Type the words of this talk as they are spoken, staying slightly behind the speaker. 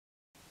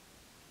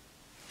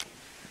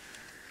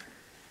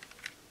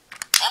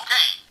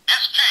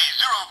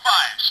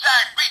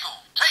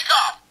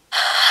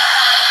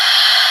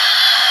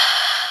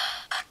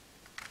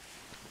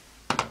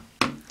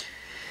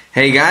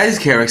Hey guys,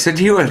 KRX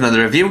here with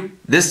another review.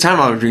 This time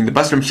I'll be reviewing the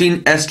Buster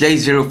Machine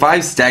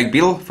SJ-05 Stag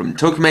Beetle from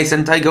Tokimei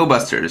Sentai Go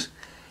Busters.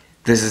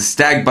 This is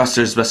Stag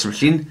Buster's Buster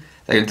Machine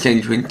that can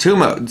change between two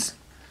modes.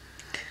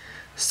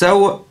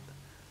 So,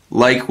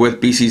 like with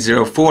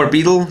BC-04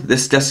 Beetle,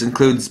 this just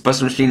includes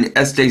Buster Machine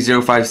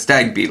SJ-05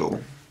 Stag Beetle.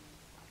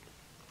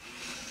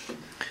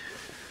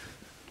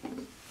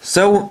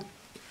 So,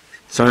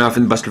 starting off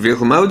in Buster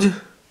Vehicle mode,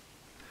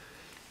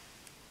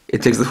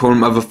 it takes the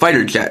form of a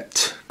fighter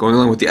jet, going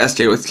along with the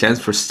SJ, which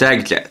stands for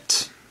Stag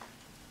Jet.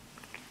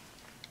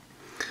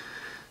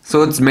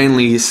 So it's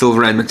mainly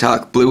silver and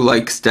metallic blue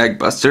like Stag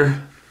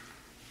Buster,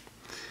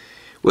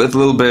 with a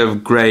little bit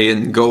of grey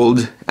and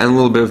gold, and a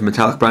little bit of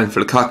metallic brown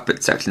for the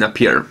cockpit section up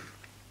here.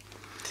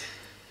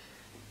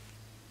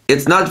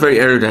 It's not very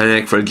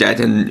aerodynamic for a jet,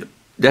 and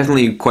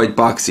definitely quite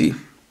boxy.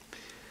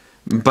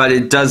 But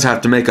it does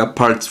have to make up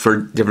parts for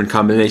different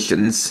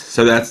combinations,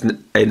 so that's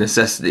a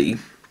necessity.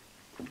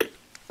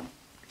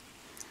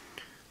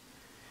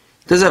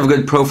 It does have a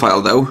good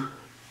profile though,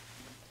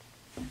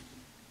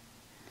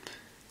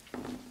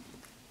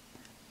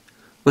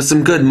 with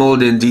some good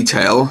molded in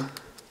detail,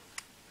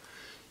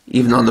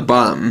 even on the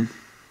bottom.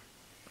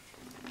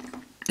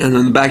 And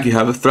on the back you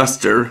have a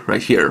thruster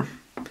right here,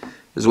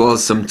 as well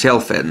as some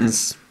tail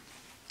fins.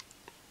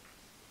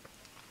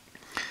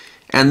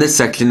 And this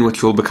section,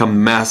 which will become a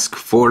mask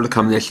for the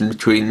combination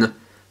between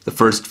the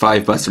first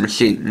 5 Buster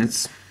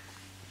machines.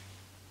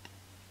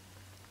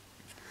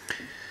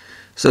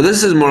 So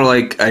this is more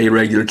like a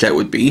regular jet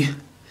would be,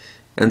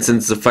 and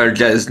since the fighter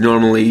jet is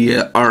normally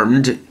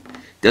armed, it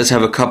does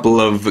have a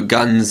couple of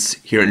guns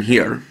here and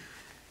here.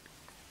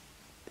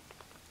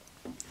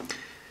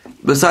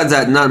 Besides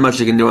that, not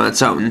much it can do on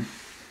its own.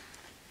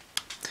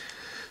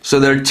 So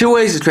there are 2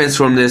 ways to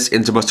transform this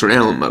into Buster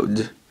Animal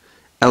mode,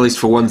 at least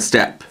for one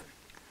step.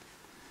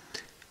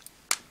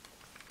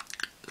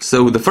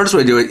 So the first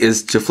way to do it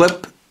is to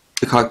flip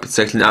the cockpit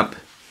section up,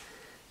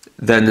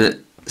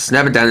 then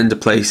snap it down into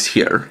place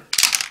here.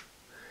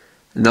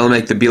 And that'll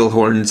make the beetle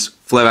horns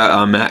flip out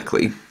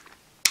automatically.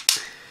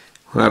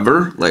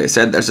 However, like I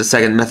said, there's a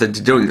second method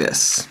to doing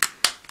this.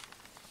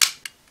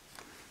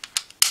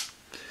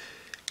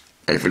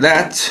 And for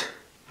that,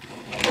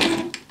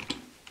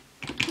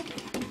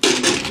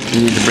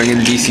 you need to bring in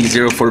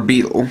BC-04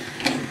 Beetle.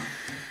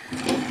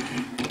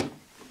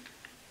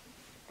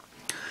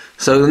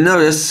 So you'll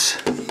notice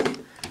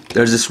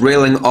there's this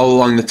railing all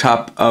along the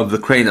top of the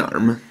crane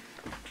arm.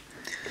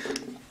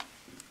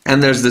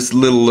 And there's this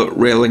little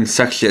railing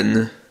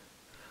section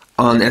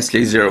on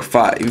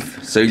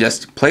SJ-05. So you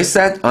just place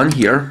that on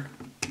here.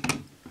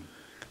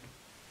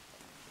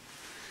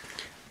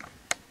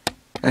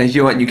 And if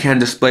you want, you can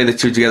display the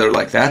two together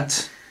like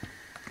that.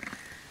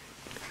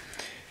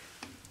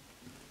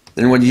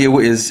 Then what you do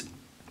is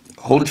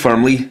hold it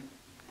firmly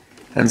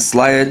and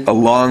slide it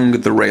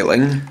along the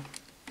railing,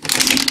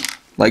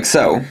 like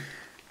so.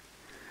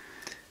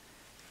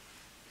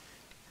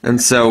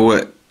 And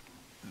so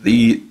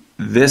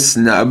this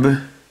nub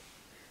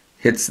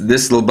hits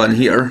this little button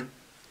here,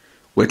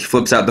 which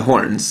flips out the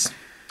horns.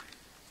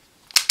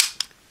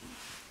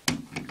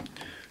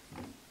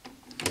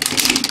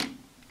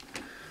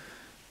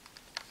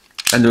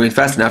 And doing it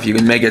fast enough, you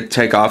can make it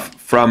take off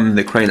from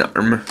the crane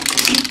arm,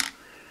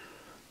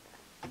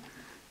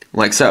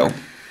 like so.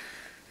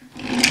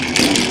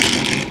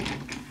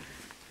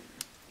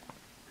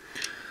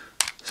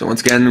 So once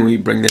again, we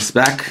bring this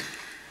back,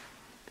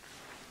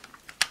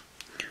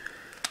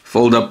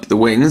 fold up the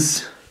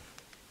wings,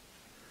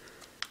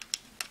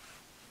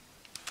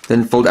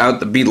 then fold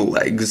out the beetle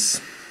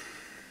legs.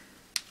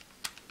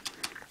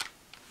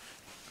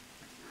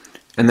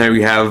 And there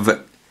we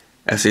have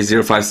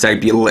SJ-05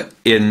 Stag Beetle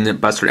in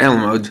Buster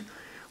Animal mode,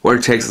 where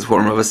it takes the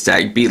form of a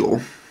Stag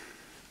Beetle.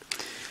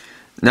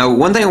 Now,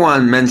 one thing I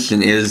want to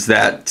mention is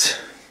that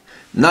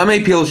not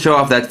many people show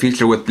off that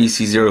feature with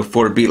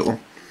BC-04 Beetle.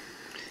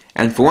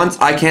 And for once,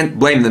 I can't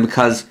blame them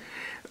because,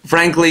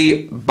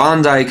 frankly,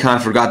 Bandai kind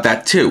of forgot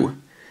that too.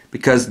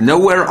 Because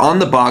nowhere on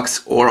the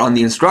box or on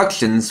the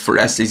instructions for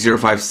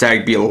SJ-05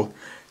 Stag Beetle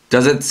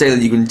does it say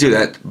that you can do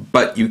that,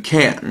 but you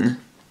can.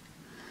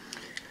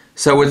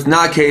 So it's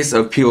not a case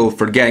of people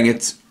forgetting,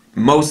 it's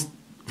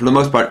for the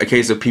most part a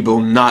case of people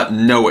not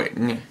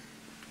knowing.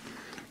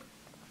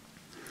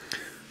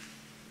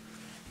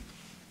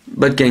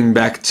 But getting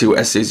back to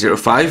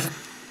SJ-05,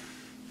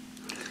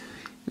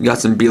 you got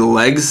some beetle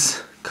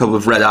legs, a couple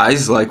of red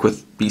eyes like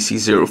with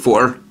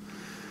BC-04,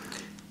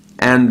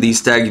 and the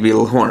Stag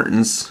Beetle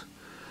horns.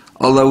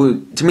 Although,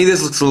 to me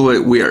this looks a little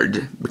bit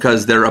weird,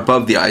 because they're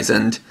above the eyes,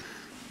 and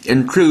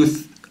in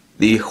truth,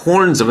 the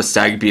horns of a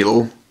Stag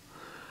Beetle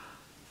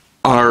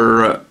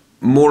are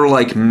more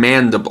like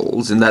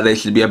mandibles, in that they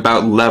should be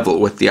about level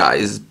with the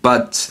eyes,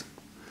 but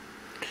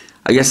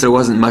I guess there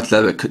wasn't much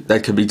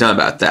that could be done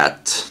about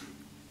that.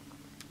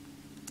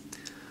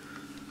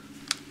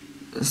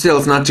 Still,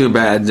 it's not too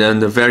bad,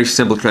 and a very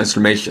simple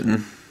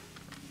transformation.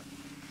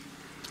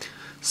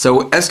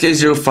 So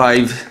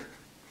SJ-05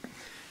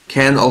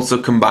 can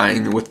also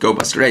combine with Go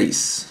Buster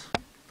Ace.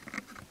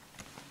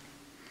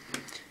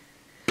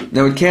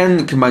 Now it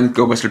can combine with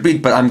Go Buster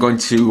Beat, but I'm going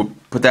to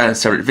put that in a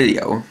separate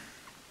video.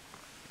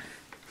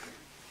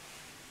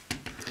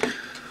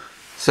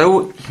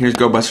 So here's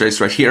Go Buster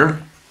Ace right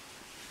here.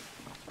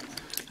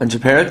 And to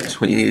prepare it,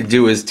 what you need to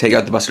do is take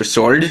out the Buster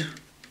Sword.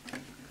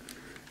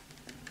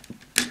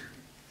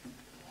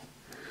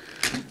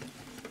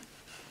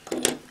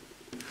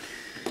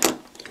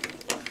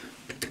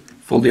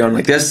 Fold the arm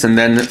like this, and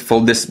then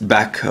fold this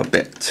back a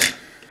bit.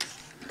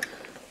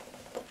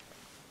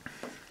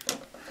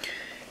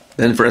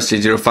 Then for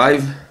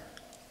SJ-05,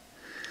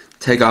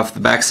 take off the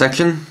back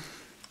section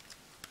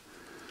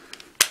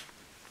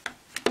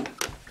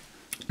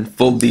and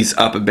fold these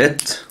up a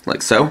bit,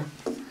 like so.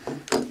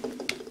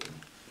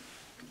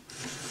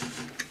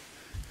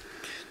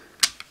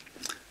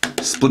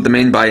 Split the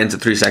main buy into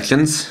 3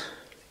 sections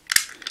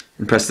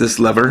and press this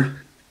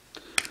lever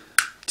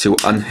to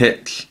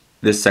unhitch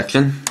this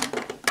section.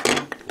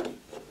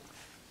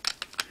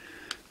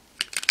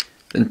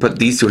 Then put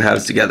these 2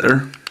 halves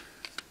together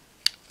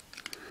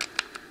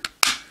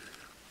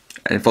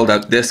and fold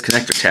out this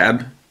connector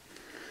tab.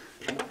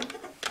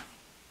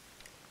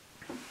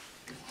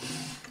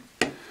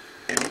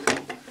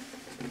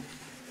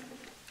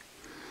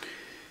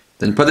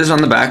 Then put this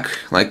on the back,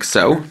 like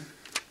so.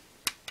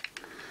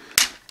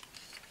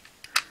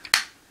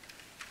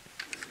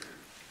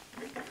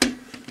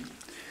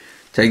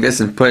 Take this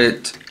and put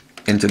it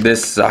into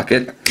this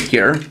socket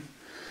here.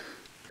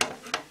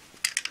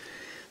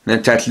 And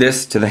attach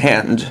this to the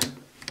hand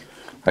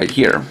right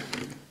here.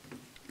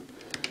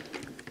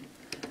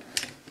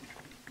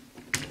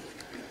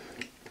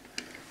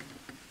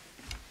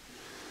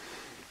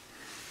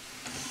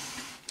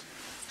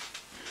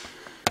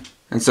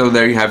 And so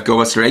there you have Go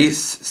Buster Ace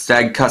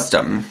Stag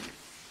Custom.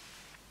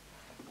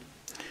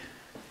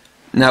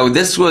 Now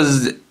this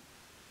was,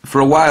 for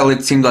a while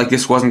it seemed like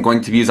this wasn't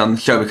going to be used on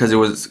the show because it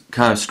was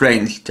kind of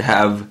strange to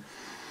have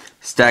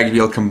Stag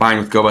Beetle combined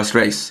with Go Buster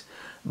Ace.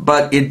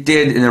 But it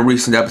did in a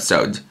recent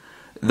episode,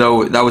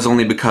 though that was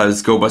only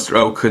because Go Buster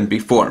O couldn't be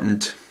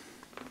formed.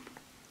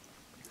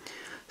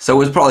 So it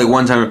was probably a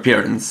one-time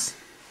appearance.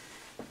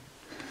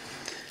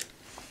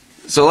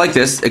 So like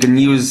this, it can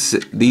use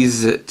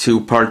these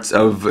 2 parts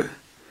of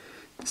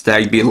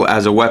Stag Beetle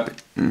as a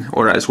weapon,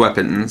 or as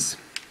weapons.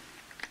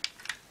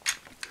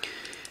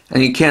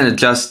 And you can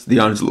adjust the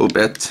arms a little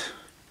bit.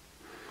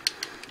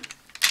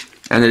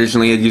 And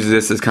additionally it uses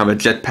this as kind of a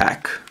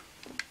jetpack.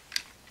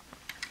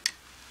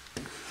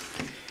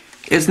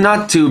 It's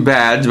not too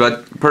bad,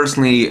 but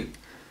personally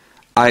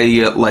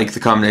I like the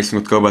combination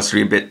with Go Buster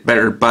a bit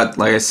better, but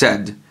like I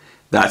said,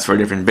 that's for a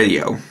different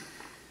video.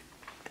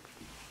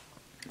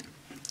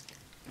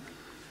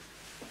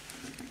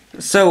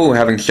 So,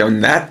 having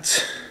shown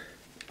that,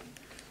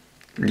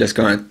 I'm just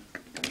going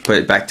to put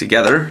it back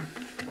together.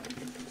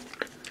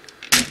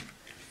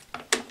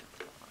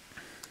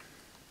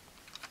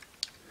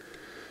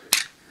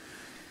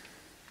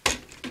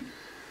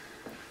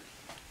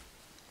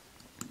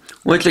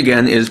 Which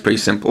again is pretty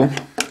simple.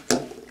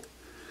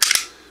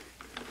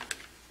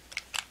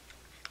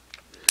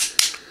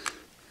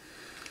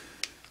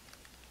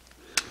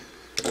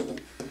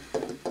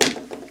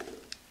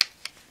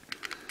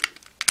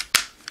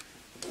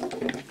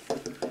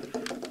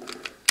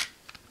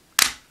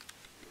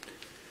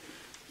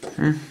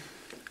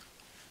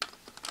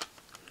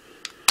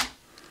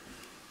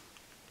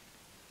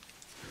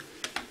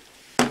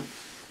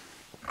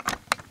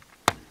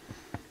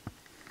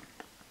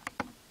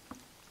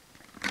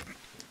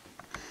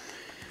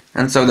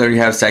 And so there you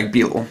have Stag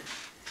Beetle.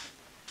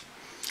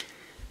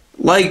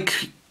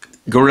 Like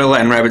Gorilla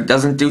and Rabbit,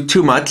 doesn't do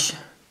too much,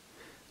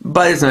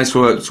 but it's nice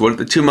for what it's worth.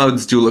 The 2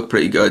 modes do look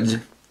pretty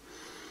good,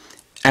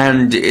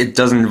 and it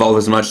doesn't involve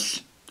as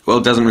much, well,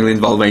 it doesn't really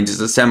involve ranges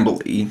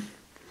assembly.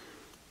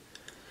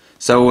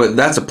 So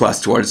that's a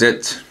plus towards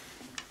it.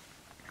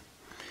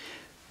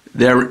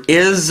 There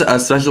is a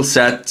special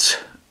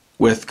set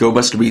with Go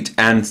Buster Beat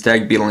and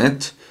Stag Beetle in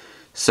it,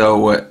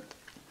 so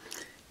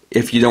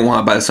if you don't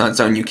want to buy this on its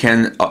own, you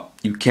can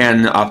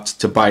opt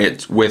to buy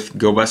it with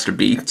Go Buster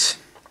Beat.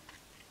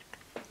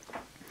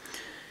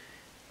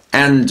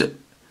 And,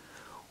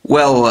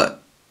 well,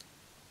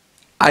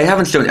 I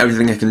haven't shown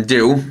everything I can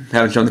do. I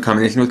haven't shown the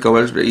combination with Go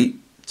Buster Beat,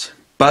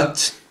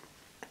 but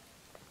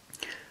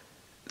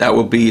that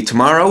will be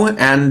tomorrow,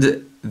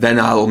 and then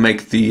I'll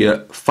make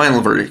the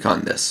final verdict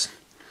on this.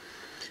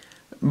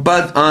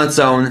 But on its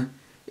own,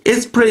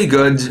 it's pretty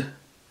good.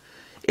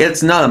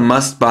 It's not a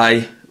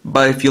must-buy,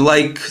 but if you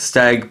like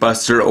Stag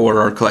Buster or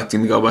are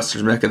collecting the Go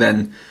Busters mecha,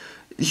 then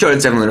sure,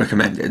 it's definitely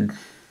recommended.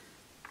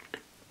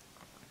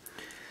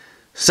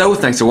 So,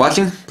 thanks for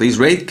watching. Please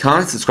rate,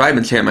 comment, subscribe,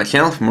 and share my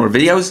channel for more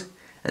videos.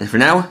 And for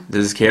now,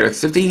 this is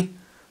KRX50,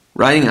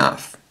 writing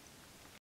off.